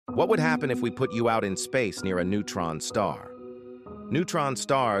What would happen if we put you out in space near a neutron star? Neutron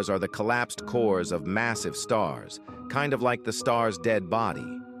stars are the collapsed cores of massive stars, kind of like the star's dead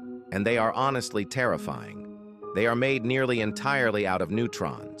body. And they are honestly terrifying. They are made nearly entirely out of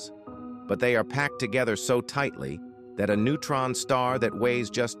neutrons. But they are packed together so tightly that a neutron star that weighs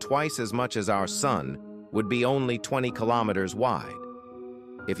just twice as much as our sun would be only 20 kilometers wide.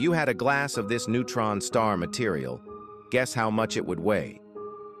 If you had a glass of this neutron star material, guess how much it would weigh?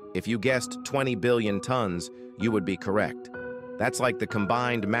 If you guessed 20 billion tons, you would be correct. That's like the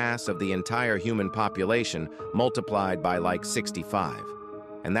combined mass of the entire human population multiplied by like 65.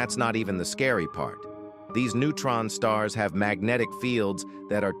 And that's not even the scary part. These neutron stars have magnetic fields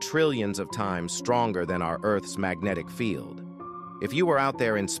that are trillions of times stronger than our Earth's magnetic field. If you were out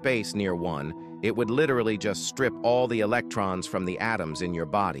there in space near one, it would literally just strip all the electrons from the atoms in your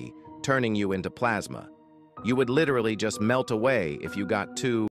body, turning you into plasma. You would literally just melt away if you got too